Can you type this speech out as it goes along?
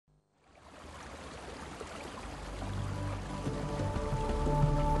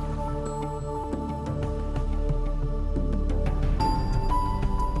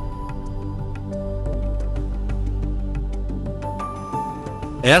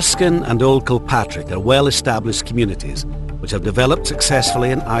Erskine and Old Kilpatrick are well-established communities which have developed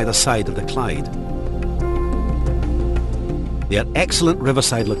successfully on either side of the Clyde. They are excellent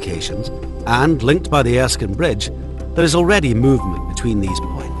riverside locations, and linked by the Erskine Bridge, there is already movement between these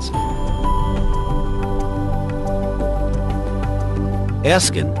points.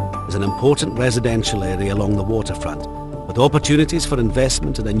 Erskine is an important residential area along the waterfront, with opportunities for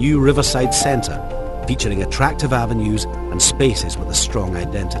investment in a new riverside centre, featuring attractive avenues and spaces with a strong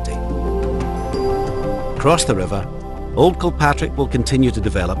identity. Across the river, Old Kilpatrick will continue to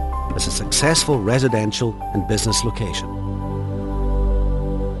develop as a successful residential and business location.